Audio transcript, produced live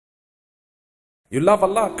You love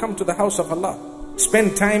Allah, come to the house of Allah.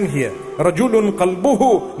 Spend time here. رَجُلٌ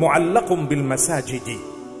قَلْبُهُ مُعَلَّقٌ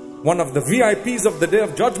بِالْمَسَاجِدِ. One of the VIPs of the Day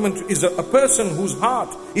of Judgment is a person whose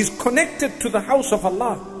heart is connected to the house of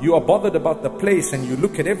Allah. You are bothered about the place and you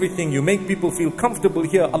look at everything, you make people feel comfortable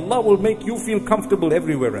here. Allah will make you feel comfortable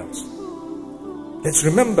everywhere else. Let's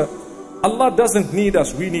remember, Allah doesn't need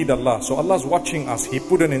us, we need Allah. So Allah's watching us. He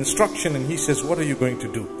put an instruction and He says, what are you going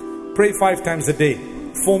to do? Pray 5 times a day.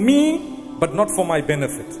 For me, but not for my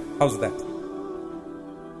benefit. How's that?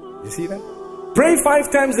 You see that? Pray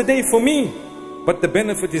 5 times a day for me, but the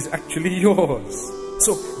benefit is actually yours.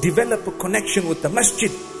 So develop a connection with the masjid.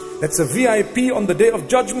 That's a VIP on the Day of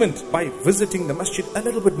Judgment by visiting the masjid a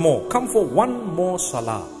little bit more. Come for one more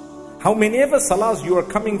salah. How many ever salahs you are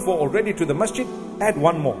coming for already to the masjid, add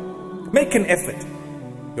one more. Make an effort.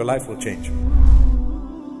 Your life will change.